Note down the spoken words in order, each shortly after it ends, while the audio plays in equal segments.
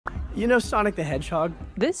You know Sonic the Hedgehog?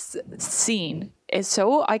 This scene is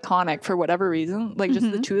so iconic for whatever reason. Like, just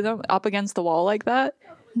the two of them up against the wall like that.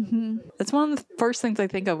 That's one of the first things I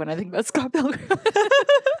think of when I think about Scott Pilgrim.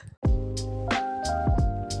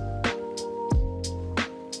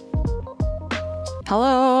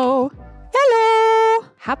 Hello. Hello.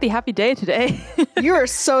 Happy day today. You are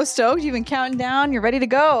so stoked. You've been counting down. You're ready to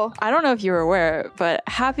go. I don't know if you were aware, but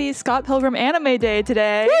happy Scott Pilgrim Anime Day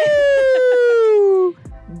today. Woo!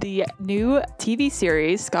 The new TV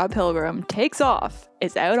series, Scott Pilgrim Takes Off,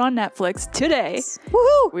 is out on Netflix today.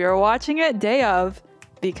 Woohoo! We are watching it day of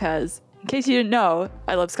because, in case you didn't know,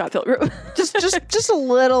 I love Scott Pilgrim. just a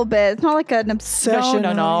little bit. It's not like an obsession.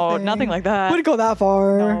 No, nothing like that. Wouldn't go that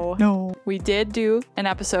far. No. We did do an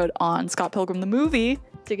episode on Scott Pilgrim the movie.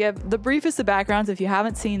 To give the briefest of backgrounds, if you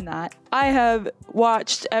haven't seen that, I have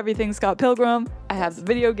watched everything Scott Pilgrim. I have the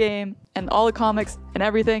video game and all the comics and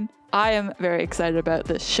everything. I am very excited about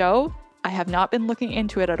this show. I have not been looking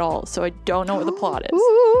into it at all, so I don't know what the plot is.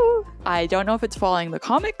 Ooh. I don't know if it's following the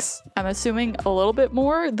comics. I'm assuming a little bit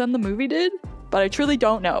more than the movie did, but I truly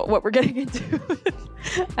don't know what we're getting into.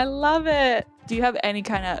 I love it. Do you have any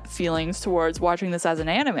kind of feelings towards watching this as an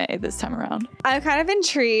anime this time around? I'm kind of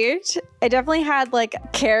intrigued. It definitely had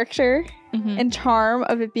like character and charm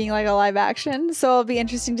of it being like a live action. So it'll be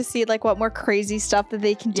interesting to see like what more crazy stuff that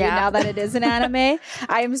they can do now that it is an anime.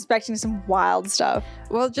 I am expecting some wild stuff.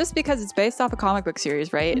 Well, just because it's based off a comic book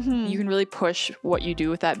series, right? You can really push what you do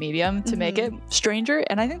with that medium to make it stranger.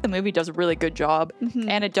 And I think the movie does a really good job.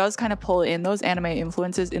 And it does kind of pull in those anime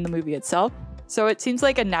influences in the movie itself. So it seems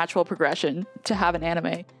like a natural progression to have an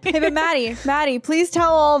anime. Hey, but Maddie, please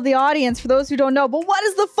tell all of the audience, for those who don't know, but what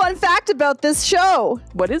is the fun fact about this show?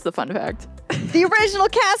 What is the fun fact? The original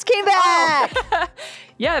cast came back.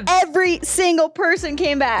 Yeah. Every single person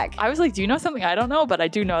came back. I was like, do you know something I don't know? But I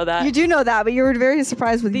do know that. You do know that, but you were very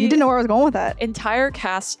surprised with it. You didn't know where I was going with that. Entire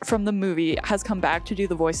cast from the movie has come back to do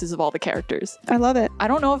the voices of all the characters. I love it. I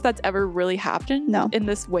don't know if that's ever really happened in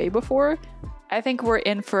this way before. I think we're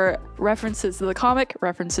in for references to the comic,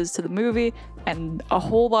 references to the movie, and a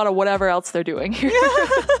whole lot of whatever else they're doing here.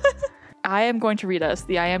 I am going to read us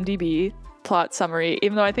the IMDb plot summary,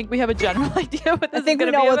 even though I think we have a general idea what this is going to be. I think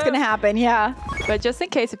we know what's going to happen, yeah. But just in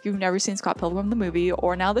case, if you've never seen Scott Pilgrim the movie,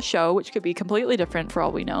 or now the show, which could be completely different for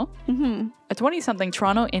all we know, a 20-something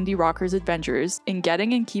Toronto indie rocker's adventures in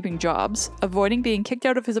getting and keeping jobs, avoiding being kicked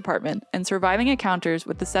out of his apartment, and surviving encounters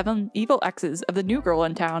with the 7 evil exes of the new girl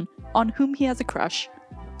in town on whom he has a crush.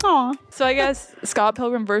 Aw. So I guess Scott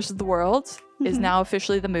Pilgrim vs. the World is now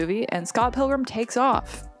officially the movie, and Scott Pilgrim Takes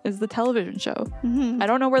Off is the television show. I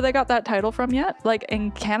don't know where they got that title from yet. Like in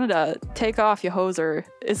Canada, take off you hoser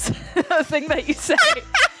is a thing that you say.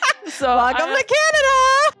 So Welcome to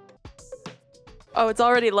Canada! Oh, it's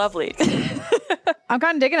already lovely. I'm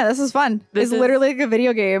kind of digging it. This is fun. It's literally like a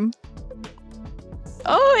video game.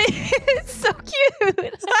 Oh, it's so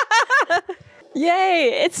cute.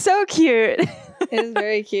 Yay, it's so cute. It is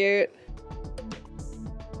very cute.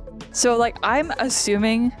 So like I'm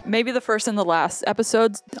assuming maybe the first and the last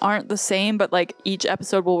episodes aren't the same, but like each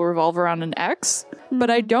episode will revolve around an X. But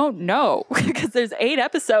I don't know because there's 8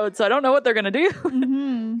 episodes, so I don't know what they're gonna do.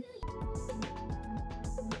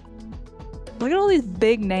 Look at all these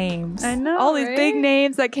big names. I know, all these big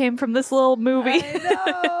names that came from this little movie.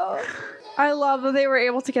 I know. I love that they were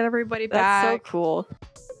able to get everybody back. That's so cool.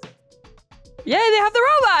 Yay, they have the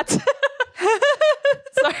robots!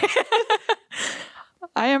 Sorry.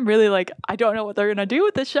 I am really like, I don't know what they're gonna do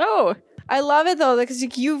with the show. I love it though, because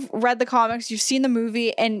you've read the comics, you've seen the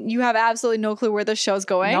movie, and you have absolutely no clue where the show's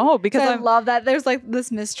going. No, because I love that there's like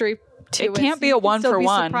this mystery to it. It can't be a one for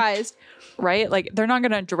one. Surprised. Right? Like they're not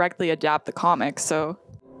gonna directly adapt the comics, so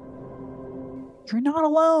you're not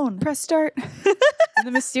alone. Press start. In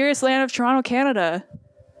the mysterious land of Toronto, Canada.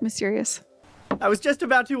 Mysterious. I was just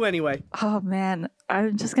about to anyway. Oh man,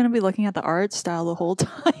 I'm just gonna be looking at the art style the whole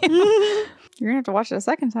time. You're gonna have to watch it a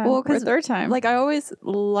second time. Well, or a third time. Like I always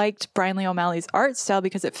liked Brian Lee O'Malley's art style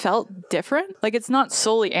because it felt different. Like it's not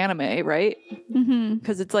solely anime, right?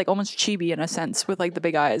 Because it's like almost chibi in a sense with like the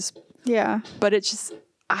big eyes. Yeah. But it's just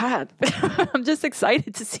I'm just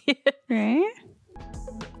excited to see it. Right?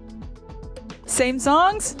 Same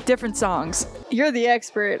songs, different songs. You're the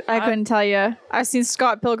expert. I couldn't tell you. I've seen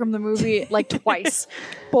Scott Pilgrim the movie like twice.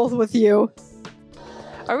 Both with you.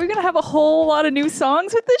 Are we gonna have a whole lot of new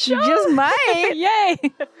songs with this show? You just might.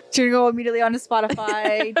 Yay! So you're gonna go immediately onto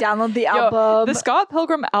Spotify, download the album. The Scott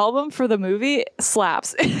Pilgrim album for the movie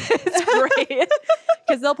slaps. It's great.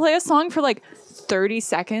 Because they'll play a song for like 30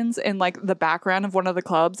 seconds in like the background of one of the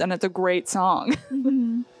clubs, and it's a great song.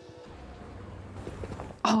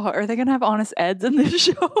 Oh, are they gonna have honest Eds in this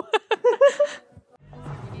show?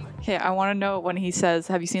 Okay, I want to know when he says,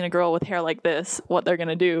 "Have you seen a girl with hair like this?" What they're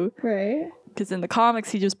gonna do? Right. Because in the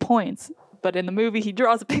comics he just points, but in the movie he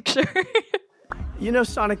draws a picture. You know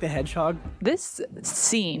Sonic the Hedgehog? This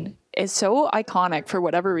scene is so iconic for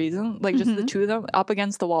whatever reason. Like just the two of them up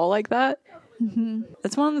against the wall like that.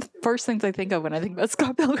 That's one of the first things I think of when I think about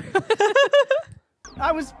Scott Pilgrim.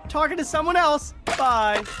 I was talking to someone else.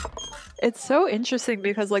 Bye. It's so interesting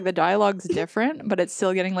because like the dialogue's different, but it's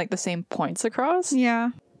still getting like the same points across.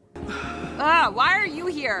 Yeah. Why are you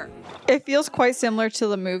here? It feels quite similar to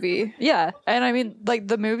the movie. Yeah, and I mean like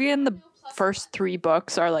the movie and the first 3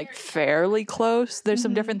 books are like fairly close. There's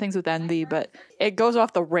some different things with Envy, but it goes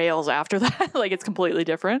off the rails after that. Like it's completely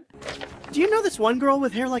different. Do you know this one girl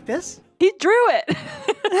with hair like this? He drew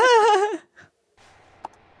it.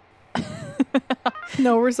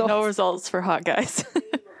 No results. No results for hot guys.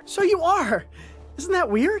 So you are. Isn't that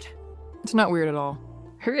weird? It's not weird at all.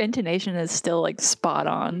 Her intonation is still like spot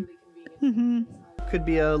on. Could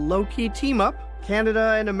be a low-key team-up.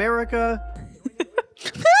 Canada and America.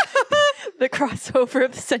 The crossover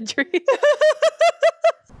of the century.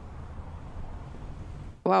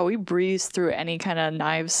 Wow, we breezed through any kind of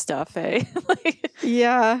knives stuff, eh? Like,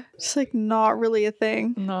 Yeah. Just like not really a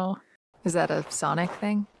thing. no. Is that a Sonic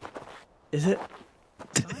thing? Is it?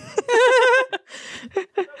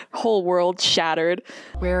 Whole world shattered.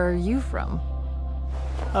 Where are you from?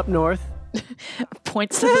 Up north.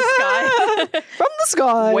 Points to the sky. From the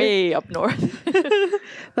sky. Way up north.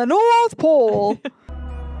 The North Pole.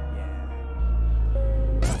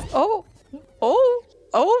 Oh. Oh.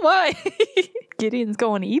 Oh my. Gideon's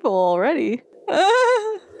going evil already.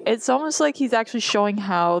 It's almost like he's actually showing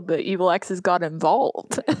how the evil exes got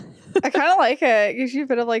involved. I kind of like it. Gives you a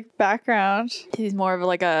bit of like background. He's more of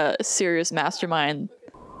like a serious mastermind.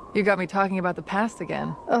 You got me talking about the past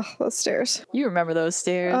again. Oh, those stairs. You remember those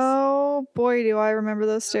stairs. Oh boy, do I remember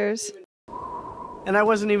those stairs. And I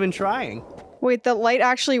wasn't even trying. Wait, the light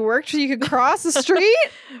actually worked so you could cross the street?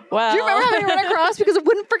 Wow. Do you remember having to run across because it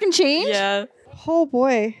wouldn't freaking change? Yeah. Oh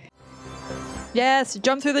boy. Yes,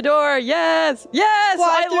 jump through the door. Yes. Yes.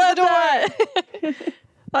 Fly I through love the that.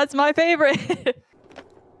 That's my favorite.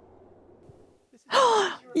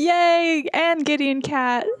 Yay. And Gideon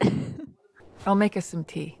Cat. I'll make us some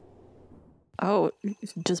tea. Oh,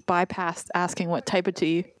 just bypassed asking what type of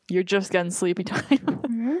tea. You're just getting sleepy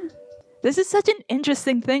time. This is such an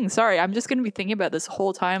interesting thing. Sorry, I'm just going to be thinking about this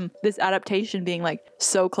whole time. This adaptation being like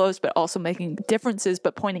so close, but also making differences,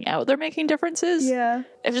 but pointing out they're making differences. Yeah.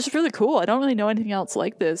 It's just really cool. I don't really know anything else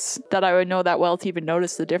like this that I would know that well to even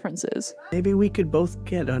notice the differences. Maybe we could both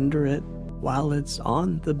get under it while it's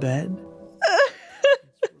on the bed.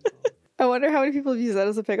 I wonder how many people use that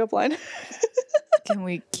as a pickup line. Can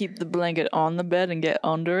we keep the blanket on the bed and get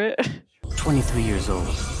under it? 23 years old,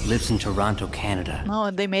 lives in Toronto, Canada.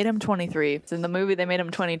 No, they made him 23. In the movie, they made him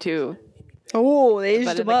 22. Oh, they aged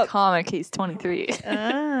But in him the up. comic, he's 23.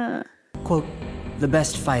 Ah. Quote, the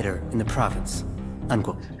best fighter in the province,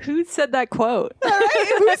 unquote. Who said that quote?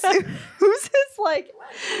 Who's his like?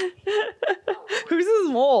 Who's his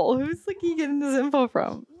mole? Who's like he getting this info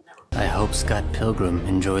from? I hope Scott Pilgrim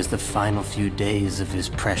enjoys the final few days of his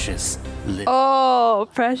precious Oh,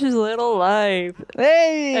 precious little life.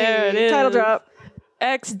 Hey, There it is. title drop.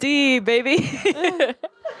 XD, baby. Have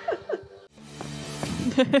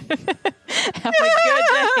a good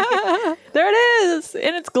day. There it is,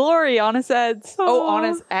 in its glory, on his heads. Oh, on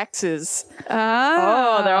his X's.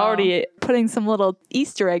 Ah. Oh, they're already putting some little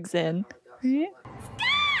Easter eggs in.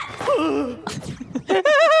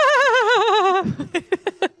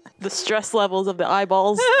 The stress levels of the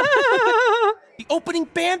eyeballs. The opening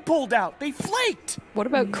band pulled out. They flaked. What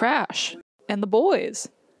about Crash and the boys?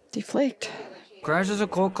 Deflaked. Crash is a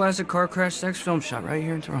cult classic car crash sex film shot right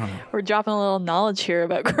here in Toronto. We're dropping a little knowledge here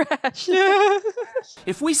about Crash.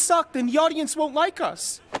 If we suck, then the audience won't like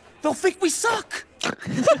us. They'll think we suck.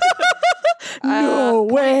 No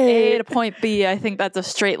way. A to point B, I think that's a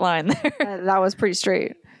straight line there. That was pretty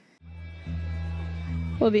straight.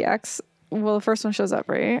 Well, the first one shows up,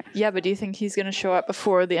 right? Yeah, but do you think he's going to show up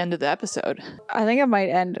before the end of the episode? I think it might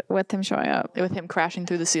end with him showing up. With him crashing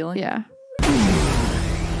through the ceiling? Yeah.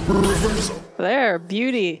 There,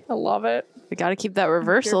 beauty. I love it. We got to keep that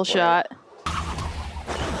reversal shot.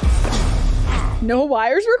 No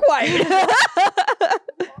wires required.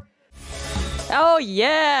 Oh,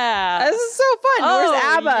 yeah. This is so fun. Where's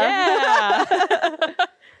ABBA? Yeah.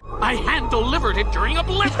 I hand-delivered it during a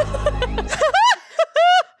blip.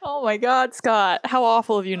 Oh my God, Scott. How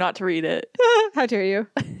awful of you not to read it. How dare you?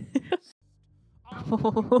 I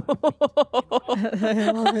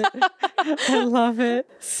love it.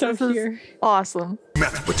 So cute. Awesome.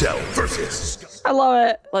 Matt Patel versus. I love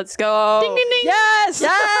it. Let's go. Ding, ding, ding. Yes.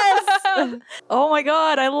 Yes. Oh my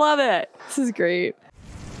god, I love it. This is great.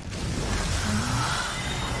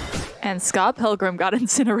 And Scott Pilgrim got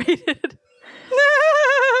incinerated.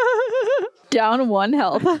 Down 1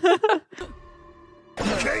 health.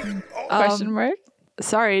 Question mark?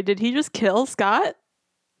 Sorry, did he just kill Scott?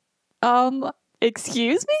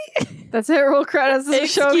 Excuse me? That's it. Roll credits of the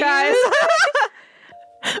show, guys.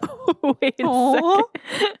 Wait a second.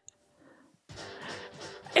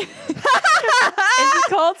 Is it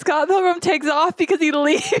called Scott Pilgrim Takes Off because he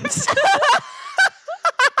leaves?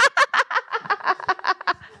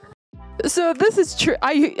 So this is true.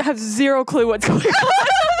 I have zero clue what's going on.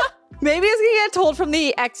 Maybe it's gonna get told from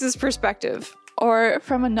the ex's perspective. Or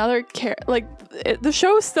from another the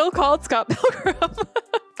show is still called Scott Pilgrim.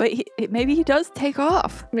 But maybe he does take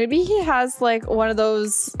off. Maybe he has like one of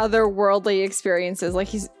those otherworldly experiences. Like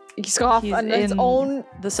he's off on his own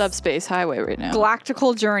the subspace highway right now.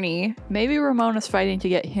 galactical journey. Maybe Ramona's fighting to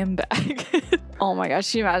get him back. Oh my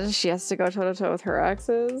gosh, can you imagine she has to go toe to toe with her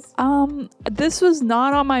exes? This was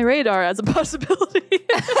not on my radar as a possibility.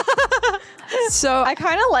 So I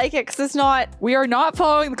kind of like it because it's not. we are not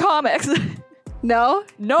following the comics. No?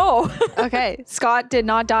 No. Okay, Scott did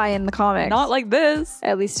not die in the comics. Not like this.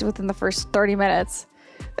 At least within the first 30 minutes.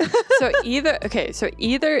 So either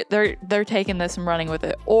they're taking this and running with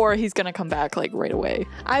it, or he's gonna come back like right away.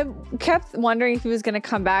 I kept wondering if he was going to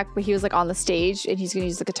come back, but he was like on the stage and he's going to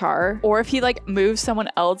use the guitar. Or if he like moves someone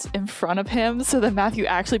else in front of him so that Matthew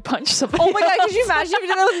actually punched somebody. Oh my god, could you imagine if he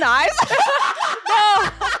did that with knives? No.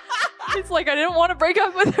 He's like, I didn't want to break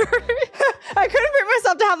up with her. I couldn't bring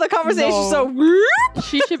myself to have the conversation, No. So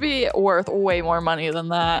she should be worth way more money than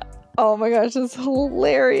that. Oh my gosh, that's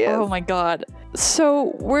hilarious. Oh my god.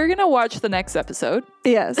 So we're gonna watch the next episode.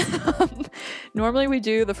 Yes. Normally we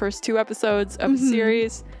do the first 2 episodes of a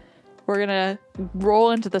series. We're gonna roll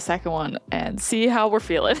into the second one and see how we're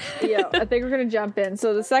feeling. Yeah, I think we're going to jump in.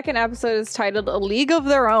 So the second episode is titled A League of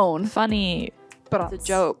Their Own. Funny, but it's a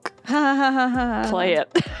joke. Play. Play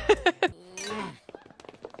it.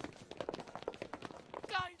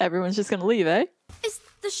 Everyone's just gonna leave, eh? Is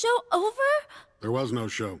the show over? There was no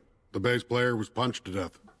show. The bass player was punched to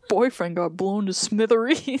death. Boyfriend got blown to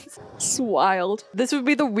smithereens. It's wild. This would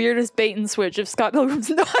be the weirdest bait and switch if Scott Pilgrim's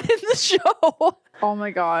not in the show. Oh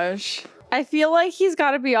my gosh. I feel like he's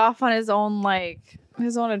got to be off on his own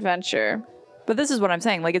adventure. But this is what I'm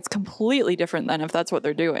saying. Like, it's completely different than if that's what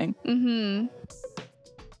they're doing. Mm-hmm.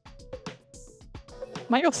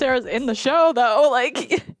 Michael Cera's in the show, though.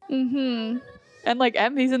 Like, Mm-hmm. and like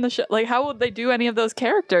Envy's in the show. Like, how would they do any of those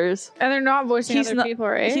characters? And they're not voicing other people,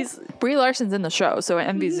 right? Brie Larson's in the show, so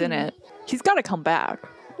Envy's in it. He's got to come back.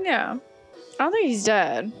 Yeah. I don't think he's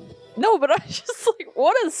dead. No, but I'm just like,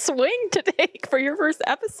 what a swing to take for your first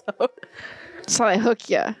episode. That's how they hook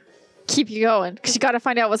you. Keep you going. Because you got to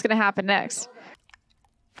find out what's going to happen next.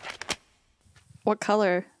 What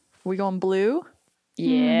color? We going blue?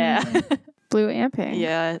 Yeah. Blue and pink.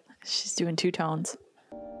 Yeah, she's doing 2 tones.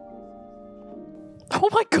 Oh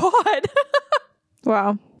my god!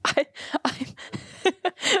 Wow.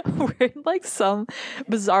 We're in like some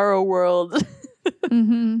bizarro world.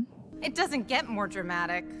 Mm-hmm. It doesn't get more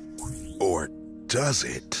dramatic. Or does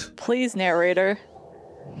it? Please, narrator.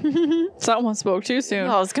 Someone spoke too soon.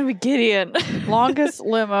 Oh, it's gonna be Gideon. Longest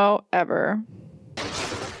limo ever.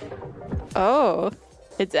 Oh,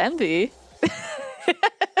 it's Envy.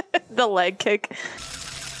 The leg kick.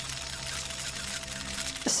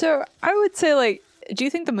 So I would say, like, do you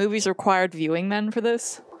think the movie's required viewing then for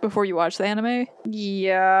this before you watch the anime?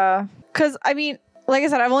 Yeah. Because, I mean, like I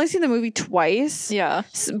said, I've only seen the movie twice. Yeah.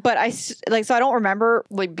 But so I don't remember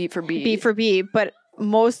Like beat for beat. beat for beat, but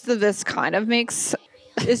most of this kind of is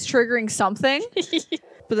triggering something.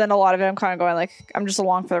 But then a lot of it I'm kind of going like, I'm just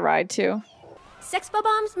along for the ride too. Sex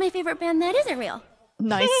Bob-omb's my favorite band that isn't real.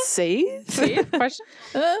 Nice save. Question?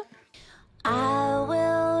 I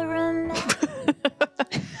will remember.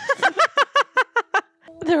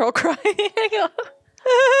 They're all crying.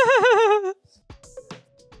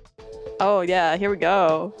 Oh yeah, here we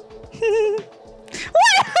go.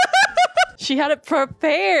 She had it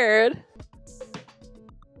prepared.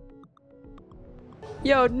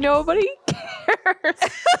 Yo, nobody cares.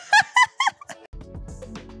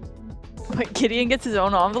 What, Gideon gets his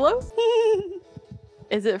own envelope?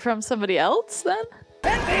 Is it from somebody else then?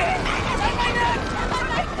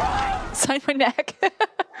 Sign my neck.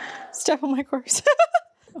 Step on my course.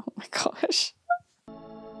 Oh my gosh.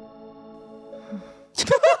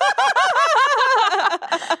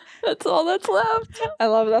 That's all that's left. I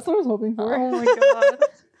love it. That's what I was hoping for. Oh my god.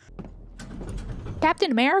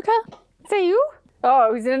 Captain America? Is that you?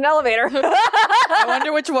 Oh, he's in an elevator. I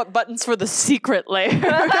wonder what buttons for the secret layer.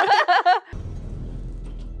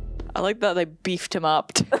 I like that they beefed him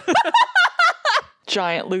up.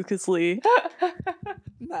 Giant Lucas Lee.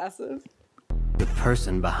 Massive. The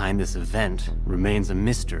person behind this event remains a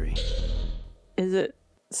mystery. Is it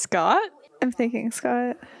Scott? I'm thinking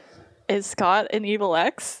Scott. Is Scott an evil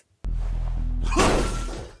X?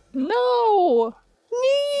 No!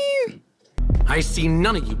 I see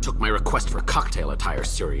none of you took my request for cocktail attire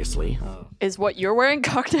seriously. Is what you're wearing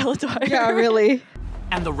cocktail attire? Yeah, really.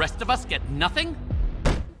 And the rest of us get nothing?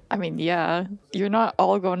 I mean, yeah. You're not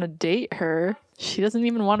all going to date her. She doesn't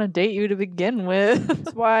even want to date you to begin with.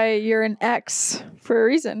 That's why you're an X for a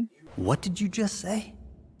reason. What did you just say?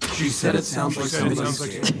 She said it sounds like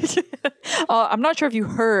something. I'm not sure if you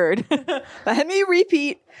heard. Let me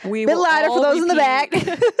repeat. We Bit will louder for all those in the back.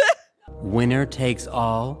 Winner takes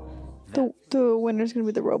all. The winner's gonna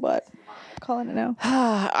be the robot. Calling it now.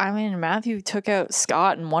 I mean, Matthew took out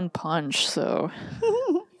Scott in one punch, so.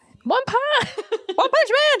 One punch! One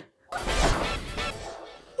punch man!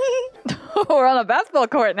 We're on a basketball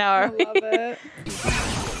court now, are we? I love it.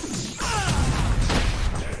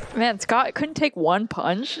 Man, Scott couldn't take one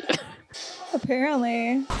punch.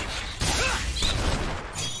 Apparently.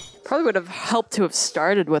 Probably would have helped to have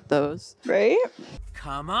started with those. Right?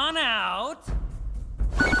 Come on out.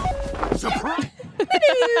 Surprise!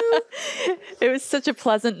 It was such a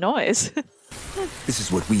pleasant noise. This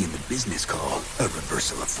is what we in the business call a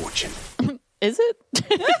reversal of fortune. Is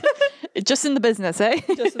it? Just in the business, eh?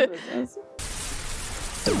 Just in business.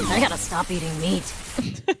 I gotta stop eating meat.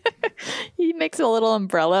 He makes a little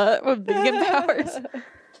umbrella with vegan powers.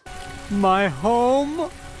 My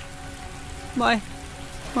home. My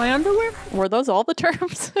underwear? Were those all the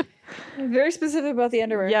terms? Very specific about the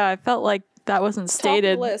underwear. Yeah, I felt like that wasn't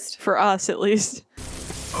stated list. for us, at least.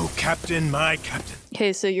 Oh, Captain, my Captain.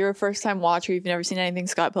 Okay, so you're a first-time watcher. You've never seen anything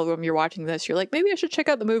Scott Pilgrim. You're watching this. You're like, maybe I should check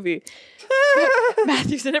out the movie.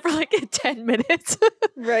 Matthew's in it for like 10 minutes.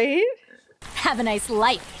 Right? Have a nice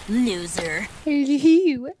life, loser.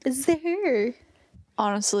 Hello, sir.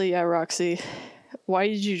 Honestly, yeah, Roxy. Why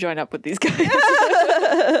did you join up with these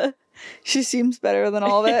guys? She seems better than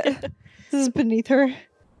all of it. This is beneath her.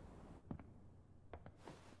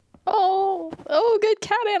 Oh, good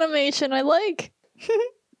cat animation. I like.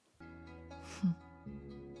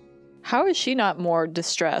 How is she not more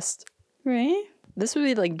distressed? Right? This would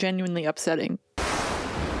be like genuinely upsetting.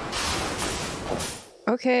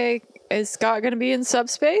 Okay, is Scott gonna be in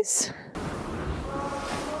subspace?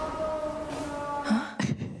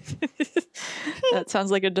 That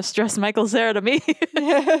sounds like a distressed Michael Cera to me.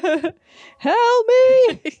 Help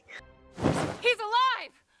me! He's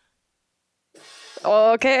alive!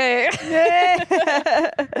 Okay.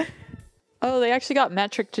 Oh, they actually got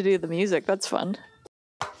Metric to do the music. That's fun.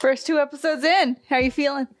 First 2 episodes in. How are you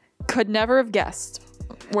feeling? Could never have guessed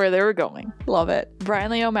where they were going. Love it.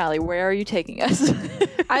 Brian Lee O'Malley, where are you taking us?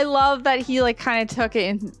 I love that he like kind of took it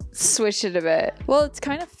and switched it a bit. Well, it's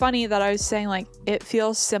kind of funny that I was saying like it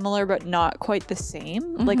feels similar but not quite the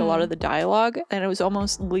same, like a lot of the dialogue, and it was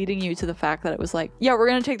almost leading you to the fact that it was like, yeah, we're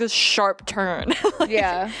gonna take this sharp turn. Like,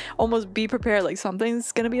 Yeah. almost be prepared, like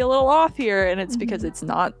something's gonna be a little off here, and it's because it's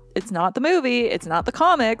not the movie, it's not the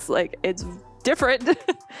comics, like it's different.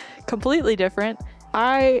 Completely different.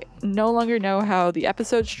 I no longer know how the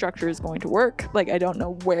episode structure is going to work. Like, I don't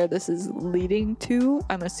know where this is leading to.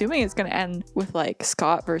 I'm assuming it's going to end with, like,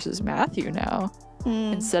 Scott versus Matthew now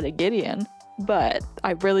instead of Gideon. But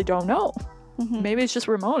I really don't know. Maybe it's just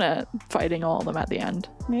Ramona fighting all of them at the end.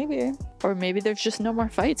 Maybe. Or maybe there's just no more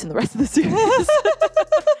fights in the rest of the series.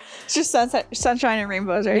 It's just sunshine and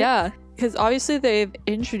rainbows, right? Yeah. Because obviously they've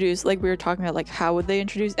introduced, like we were talking about, like, how would they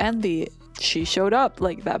introduce Envy? She showed up,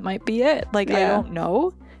 like that might be it. Like, I don't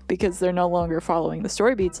know, because they're no longer following the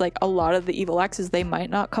story beats. Like, a lot of the evil X's, they might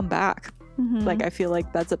not come back. Like, I feel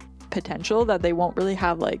like that's a potential that they won't really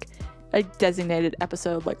have like a designated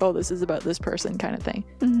episode, like, oh, this is about this person kind of thing.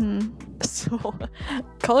 So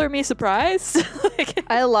color me surprised. Like,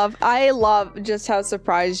 I love just how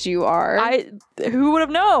surprised you are. Who would have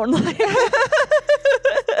known? Like,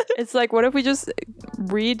 it's like, what if we just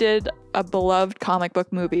redid a beloved comic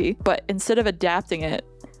book movie, but instead of adapting it,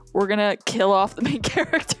 we're gonna kill off the main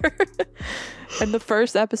character in the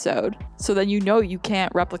first episode. So then you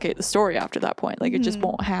can't replicate the story after that point. Like, it just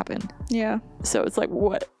won't happen. Yeah. So it's like,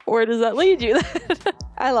 where does that lead you then?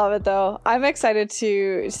 I love it though. I'm excited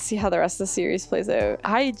to see how the rest of the series plays out.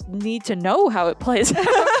 I need to know how it plays out.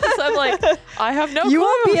 I'm like, I have no clue. You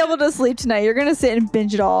won't be able to sleep tonight. You're gonna sit and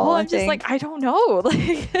binge it all. Well, I'm just like, I don't know.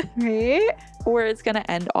 Like, right? Where it's gonna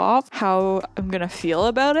end off, how I'm gonna feel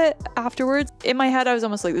about it afterwards. In my head, I was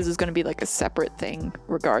almost like, this is gonna be like a separate thing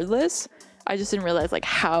regardless. I just didn't realize like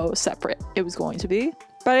how separate it was going to be.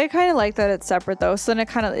 But I kind of like that it's separate though. So then it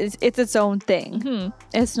kind of it's its own thing.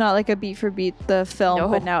 It's not like a beat for beat the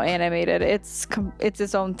film, but now animated. It's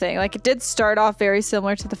its own thing. Like, it did start off very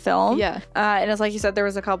similar to the film. Yeah. And it's like you said, there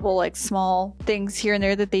was a couple like small things here and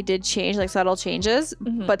there that they did change, like subtle changes,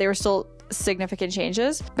 but they were still significant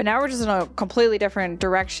changes. But now we're just in a completely different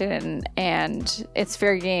direction, and it's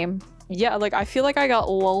fair game. Yeah, like I feel like I got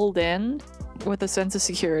lulled in with a sense of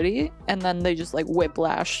security, and then they just like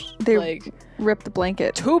whiplash. They like rip the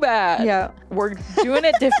blanket. Too bad. Yeah, we're doing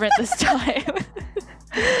it different this time.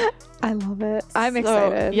 I love it. I'm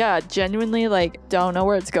excited. Yeah, genuinely, like, don't know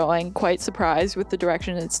where it's going. Quite surprised with the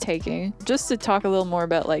direction it's taking. Just to talk a little more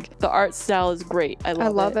about, like, the art style is great. I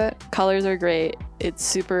love it. Colors are great. It's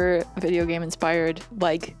super video game inspired,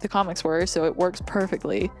 like the comics were, so it works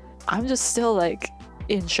perfectly. I'm just still like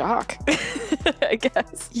in shock. I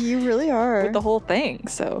guess you really are with the whole thing.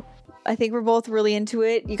 So I think we're both really into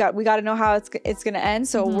it. We got to know how it's gonna end.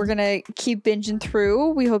 So we're gonna keep binging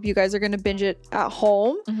through. We hope you guys are gonna binge it at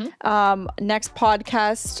home. Next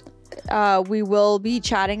podcast, we will be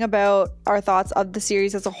chatting about our thoughts of the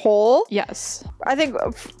series as a whole. Yes, I think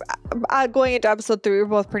going into episode 3, we're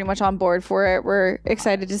both pretty much on board for it. We're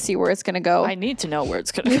excited to see where it's gonna go. I need to know where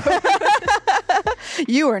it's gonna go.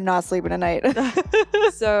 You are not sleeping tonight.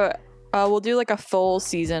 So we'll do like a full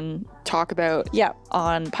season talk about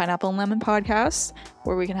on Pineapple and Lemon podcast,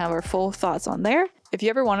 where we can have our full thoughts on there. If you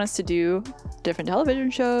ever want us to do different television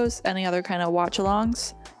shows, any other kind of watch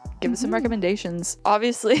alongs, give us some recommendations.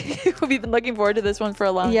 Obviously, we've been looking forward to this one for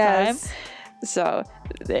a long time. So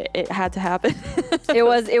it had to happen.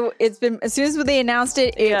 It's been, as soon as they announced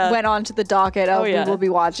it, it went on to the docket of we will be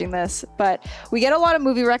watching this. But we get a lot of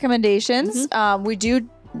movie recommendations. We do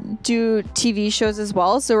TV shows as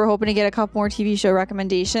well, so we're hoping to get a couple more TV show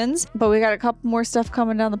recommendations, but we got a couple more stuff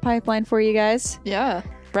coming down the pipeline for you guys.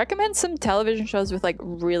 Recommend some television shows with like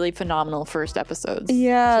really phenomenal first episodes.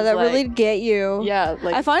 That like, really get you.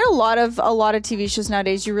 Like I find a lot of TV shows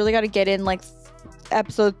nowadays, you really got to get in like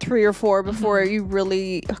episode 3 or 4 before you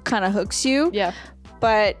really kind of hooks you.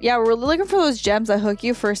 But yeah, we're really looking for those gems that hook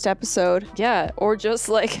you first episode. Or just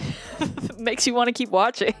like makes you want to keep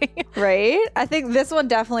watching. Right? I think this one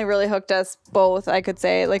definitely really hooked us both, I could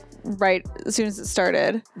say, like right as soon as it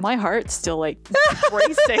started. My heart's still like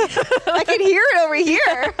racing. I can hear it over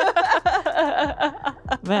here.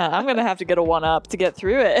 Man, I'm gonna have to get a 1-up to get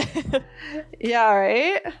through it. Yeah,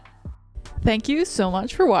 right? Thank you so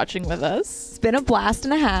much for watching with us. It's been a blast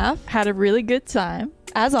and a half. Had a really good time.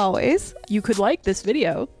 As always, you could like this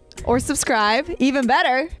video or subscribe, even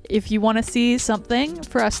better. If you want to see something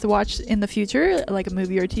for us to watch in the future, like a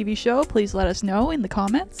movie or TV show, please let us know in the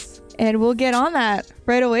comments. And we'll get on that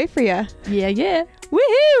right away for you. Yeah.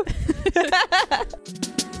 Woohoo!